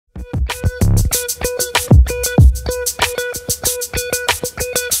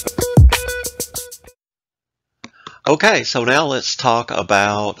Okay, so now let's talk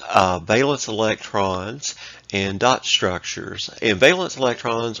about valence electrons and dot structures. And valence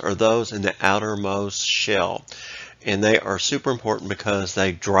electrons are those in the outermost shell. And they are super important because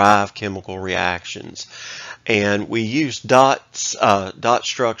they drive chemical reactions. And we use dot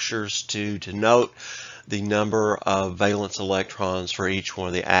structures to denote the number of valence electrons for each one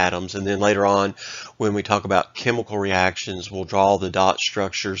of the atoms. And then later on, when we talk about chemical reactions, we'll draw the dot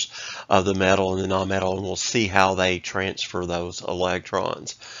structures of the metal and the nonmetal, and we'll see how they transfer those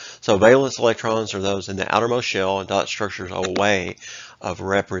electrons. So valence electrons are those in the outermost shell, and dot structures are a way of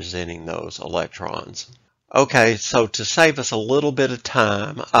representing those electrons. Okay, so to save us a little bit of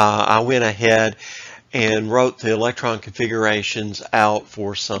time, I went ahead and wrote the electron configurations out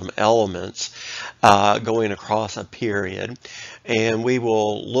for some elements going across a period. And we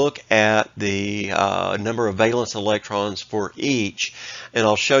will look at the number of valence electrons for each. And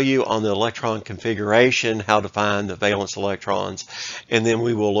I'll show you on the electron configuration how to find the valence electrons. And then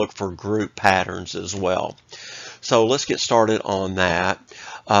we will look for group patterns as well. So let's get started on that.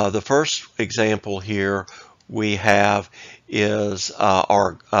 The first example here we have is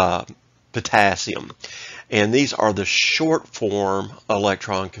our potassium. And these are the short form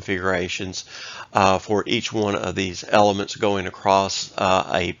electron configurations for each one of these elements going across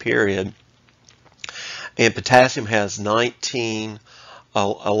a period. And potassium has 19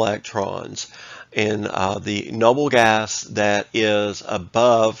 electrons. And the noble gas that is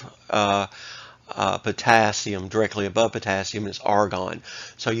above potassium, directly above potassium, is argon.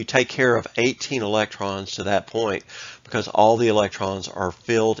 So you take care of 18 electrons to that point because all the electrons are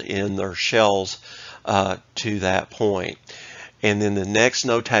filled in their shells to that point. And then the next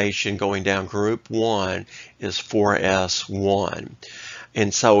notation going down group 1 is 4s1.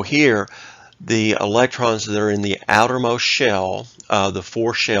 And so here the electrons that are in the outermost shell, the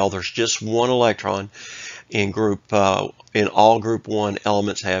 4 shell, there's just one electron in in all group 1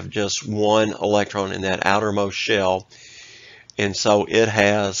 elements have just one electron in that outermost shell, and so it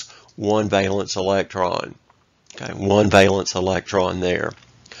has one valence electron. Okay, one valence electron there.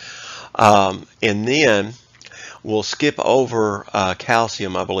 And then we'll skip over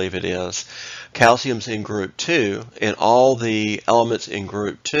calcium, I believe it is. Calcium's in group 2, and all the elements in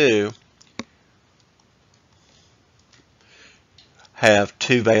group 2 have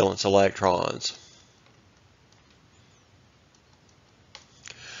 2 valence electrons.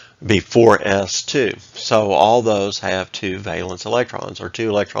 Be 4s2. So all those have 2 valence electrons, or 2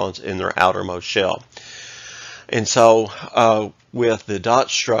 electrons in their outermost shell. And so with the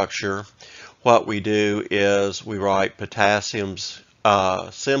dot structure, what we do is we write potassium's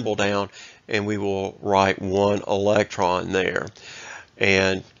symbol down, and we will write 1 electron there.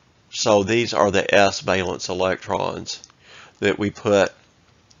 And so these are the s valence electrons that we put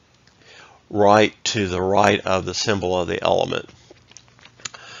right to the right of the symbol of the element.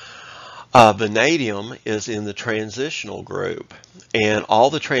 Vanadium is in the transitional group, and all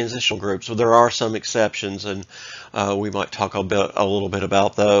the transitional groups, so there are some exceptions, and we might talk a little bit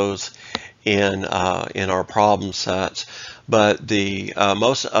about those in our problem sets. But the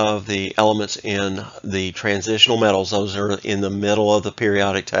most of the elements in the transitional metals, those are in the middle of the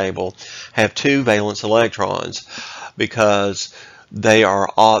periodic table, have 2 valence electrons because they are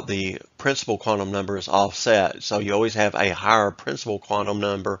the principal quantum number is offset. So you always have a higher principal quantum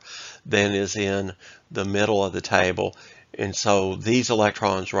number than is in the middle of the table. And so these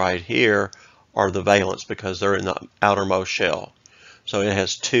electrons right here are the valence because they're in the outermost shell. So it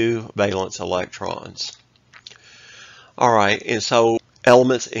has 2 valence electrons. All right, and so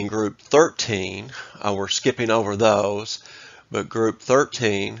elements in group 13, we're skipping over those, but group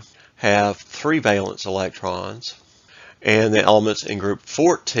 13 have 3 valence electrons. And the elements in group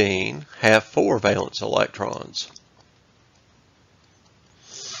 14 have 4 valence electrons.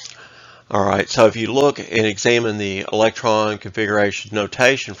 All right, so if you look and examine the electron configuration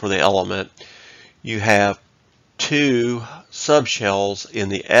notation for the element, you have 2 subshells in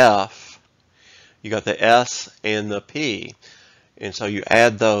the F. You got the S and the P, and so you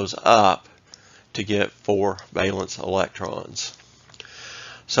add those up to get 4 valence electrons.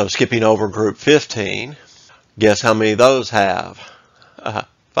 So skipping over group 15, guess how many of those have?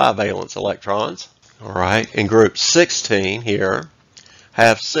 5 valence electrons. All right, and group 16 here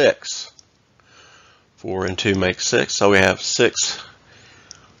have 6. 4 and 2 make 6, so we have 6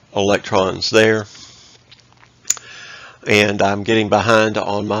 electrons there. And I'm getting behind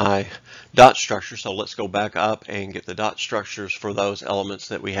on my dot structure, so let's go back up and get the dot structures for those elements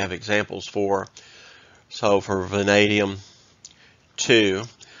that we have examples for. So for vanadium 2,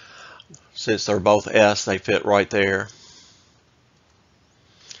 since they're both S, they fit right there.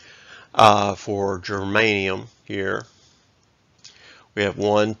 For germanium, here. We have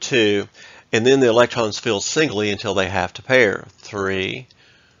 1, 2, and then the electrons feel singly until they have to pair. 3,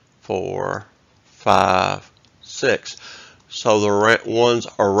 4, 5, 6. So the ones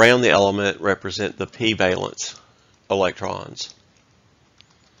around the element represent the p-valence electrons.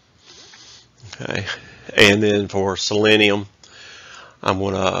 Okay, and then for selenium, I'm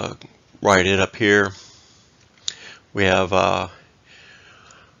going to write it up here. We have, for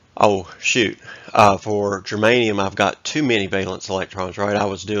germanium, I've got too many valence electrons, right? I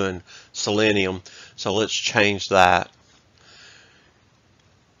was doing selenium, so let's change that.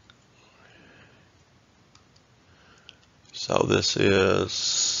 So this is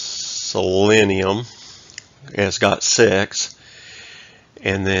selenium. It's got 6.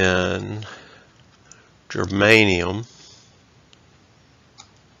 And then germanium.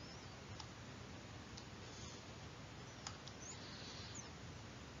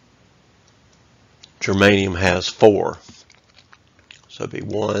 Germanium has 4. So it'd be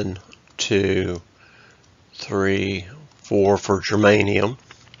 1, 2, 3, 4 for germanium.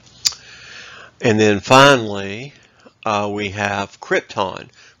 And then finally, we have krypton.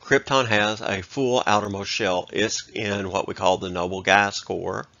 Krypton has a full outermost shell. It's in what we call the noble gas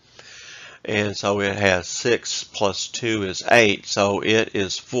core. And so it has 6 plus 2 is 8. So it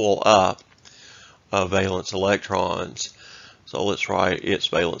is full up of valence electrons. So let's write its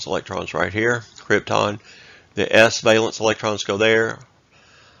valence electrons right here. Krypton. The s valence electrons go there.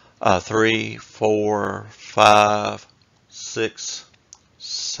 3, 4, 5, 6,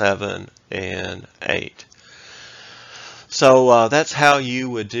 7, and 8. So that's how you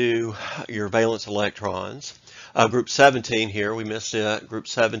would do your valence electrons. Group 17 here, we missed it. Group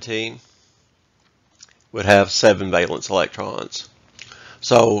 17 would have 7 valence electrons.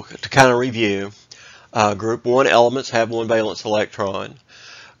 So to kind of review, group 1 elements have 1 valence electron.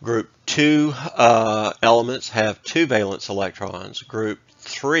 Group 2 elements have 2 valence electrons. Group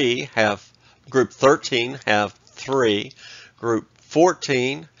 13 have 3. Group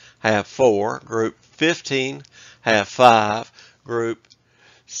 14 have 4. Group 15 have 5. Group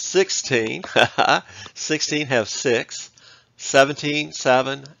 16 have 6. 17,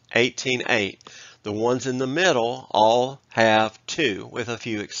 7, 18, 8. The ones in the middle all have 2, with a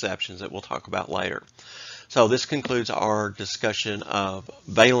few exceptions that we'll talk about later. So this concludes our discussion of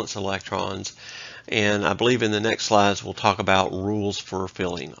valence electrons, and I believe in the next slides we'll talk about rules for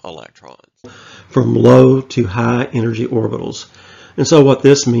filling electrons. From low to high energy orbitals. And so what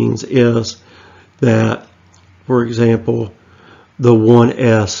this means is that, for example, the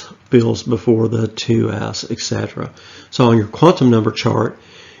 1s fills before the 2s, etc. So on your quantum number chart,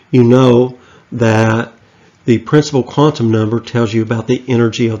 you know that the principal quantum number tells you about the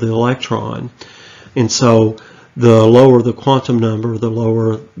energy of the electron. And so the lower the quantum number, the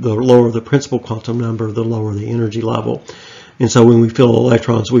lower the principal quantum number, the lower the energy level. And so when we fill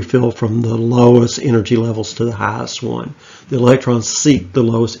electrons, we fill from the lowest energy levels to the highest one. The electrons seek the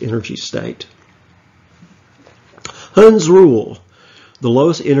lowest energy state. Hundz Rule. The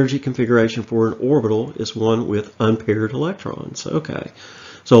lowest energy configuration for an orbital is one with unpaired electrons. Okay.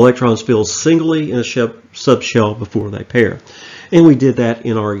 So electrons fill singly in a subshell before they pair. And we did that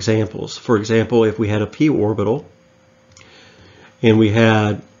in our examples. For example, if we had a p orbital and we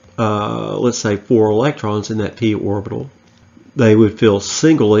had, let's say, 4 electrons in that p orbital, they would fill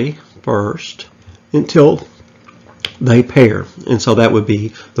singly first until they pair. And so that would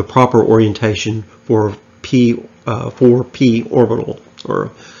be the proper orientation for p orbital,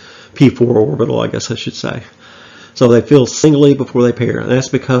 or p4 orbital, I guess I should say. So they fill singly before they pair. And that's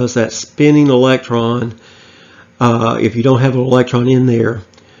because that spinning electron, if you don't have an electron in there,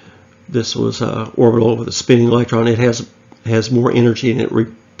 this was an orbital with a spinning electron, it has more energy and it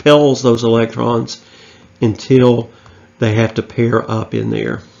repels those electrons until they have to pair up in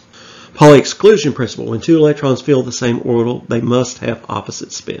there. Pauli exclusion principle. When 2 electrons fill the same orbital, they must have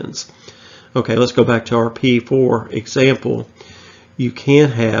opposite spins. Okay, let's go back to our P4 example. You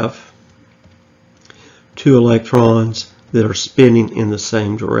can have 2 electrons that are spinning in the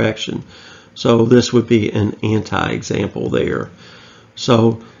same direction. So this would be an anti-example there.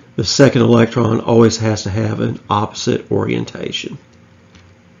 So the second electron always has to have an opposite orientation.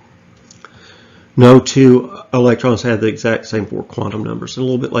 No 2 electrons have the exact same 4 quantum numbers. And a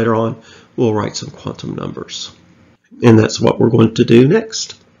little bit later on, we'll write some quantum numbers. And that's what we're going to do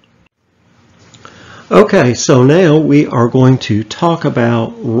next. Okay, so now we are going to talk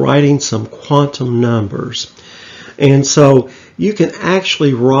about writing some quantum numbers. And so you can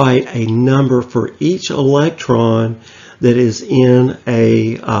actually write a number for each electron that is in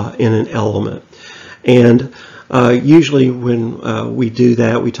an element. And usually when we do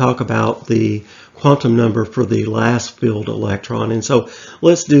that, we talk about the quantum number for the last filled electron. And so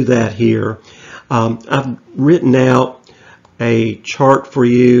let's do that here. I've written out a chart for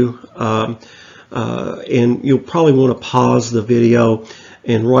you, and you'll probably want to pause the video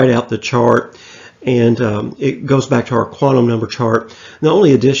and write out the chart. And it goes back to our quantum number chart. The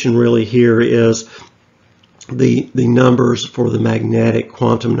only addition really here is the numbers for the magnetic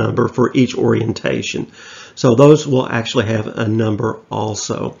quantum number for each orientation. So those will actually have a number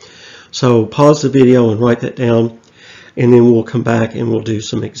also. So pause the video and write that down, and then we'll come back and we'll do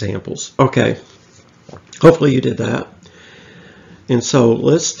some examples. Okay, hopefully you did that. And so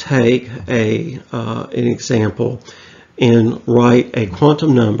let's take an example and write a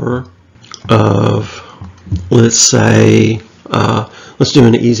quantum number of, let's say, let's do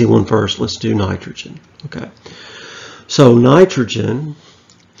an easy one first. Let's do nitrogen. Okay, so nitrogen,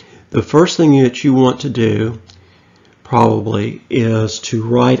 the first thing that you want to do probably is to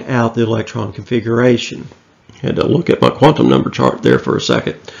write out the electron configuration. I had to look at my quantum number chart there for a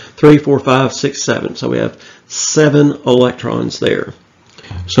second. 3, 4, 5, 6, 7. So we have 7 electrons there.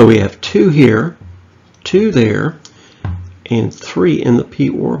 So we have 2 here, 2 there, and 3 in the p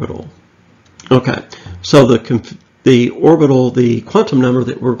orbital. Okay, so the orbital, the quantum number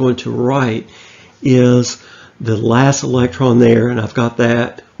that we're going to write is the last electron there, and I've got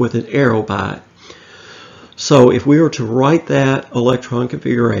that with an arrow by it. So if we were to write that electron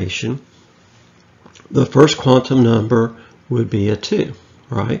configuration, the first quantum number would be a 2,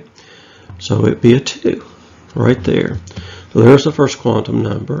 right? So it'd be a 2 right there. So there's the first quantum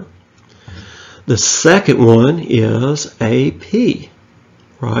number. The second one is a p,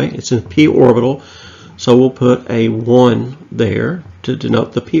 right? It's in a p orbital, so we'll put a 1 there to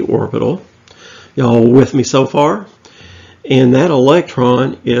denote the p orbital. Y'all with me so far? And that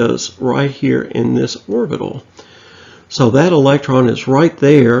electron is right here in this orbital. So that electron is right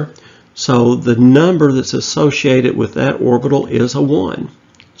there. So the number that's associated with that orbital is a 1.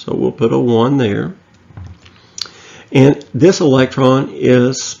 So we'll put a 1 there. And this electron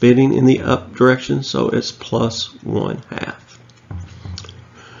is spinning in the up direction, so it's plus 1/2.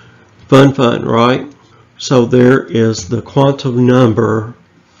 Fun, right? So there is the quantum number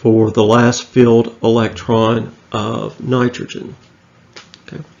for the last filled electron of nitrogen.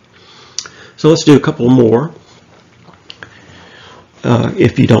 Okay. So let's do a couple more,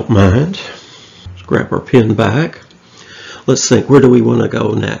 if you don't mind. Let's grab our pen back. Let's think, where do we want to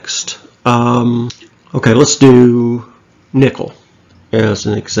go next? Okay, let's do nickel as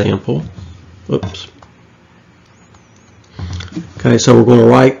an example. Oops. Okay, so we're going to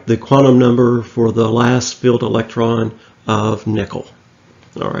write the quantum number for the last filled electron of nickel.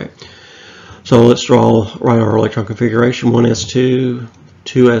 All right. So let's write our electron configuration: 1s2,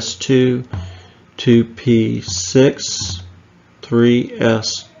 2s2, 2p6,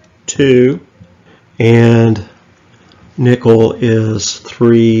 3s2, and nickel is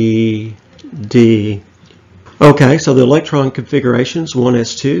 3d. Okay, so the electron configurations: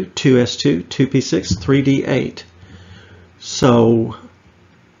 1s2, 2s2, 2p6, 3d8. So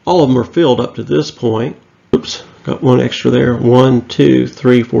all of them are filled up to this point. Oops, got one extra there. 1, 2,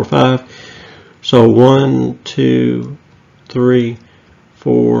 3, 4, 5. So 1, 2, 3,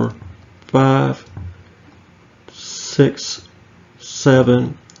 4, 5, 6,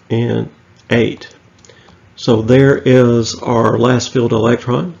 7, and 8. So there is our last filled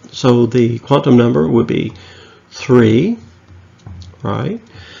electron. So the quantum number would be 3, right?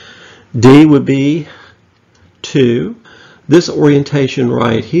 D would be 2. This orientation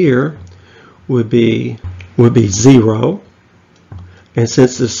right here would be 0. And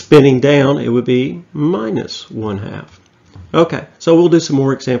since it's spinning down, it would be minus 1/2. Okay, so we'll do some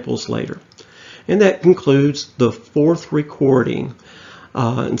more examples later. And that concludes the 4th recording.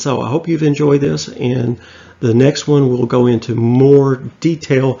 And so I hope you've enjoyed this. And the next one will go into more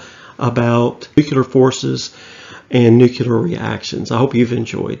detail about nuclear forces and nuclear reactions. I hope you've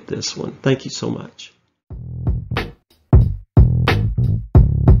enjoyed this one. Thank you so much.